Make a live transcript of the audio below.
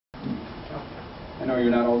I know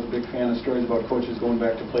you're not always a big fan of stories about coaches going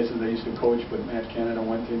back to places they used to coach, but Matt Canada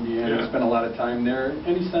went to Indiana, spent a lot of time there.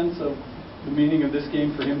 Any sense of the meaning of this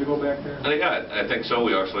game for him to go back there? Yeah, I think so.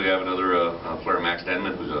 We actually have another player, Max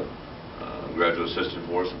Denman, who's a graduate assistant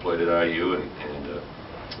for us and played at IU, and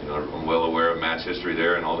you know, I'm well aware of Matt's history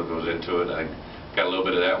there and all that goes into it. I got a little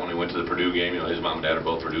bit of that when he went to the Purdue game. You know, his mom and dad are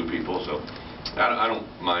both Purdue people, so I don't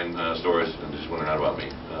mind stories just when they're not about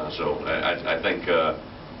me. So I think.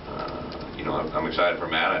 You know, I'm excited for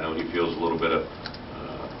Matt. I know he feels a little bit of,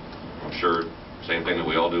 I'm sure, same thing that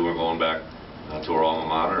we all do. We're going back to our alma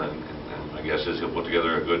mater, and my guess is he'll put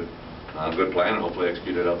together a good plan and hopefully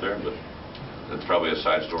execute it out there. But that's probably a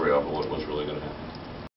side story off of what's really going to happen.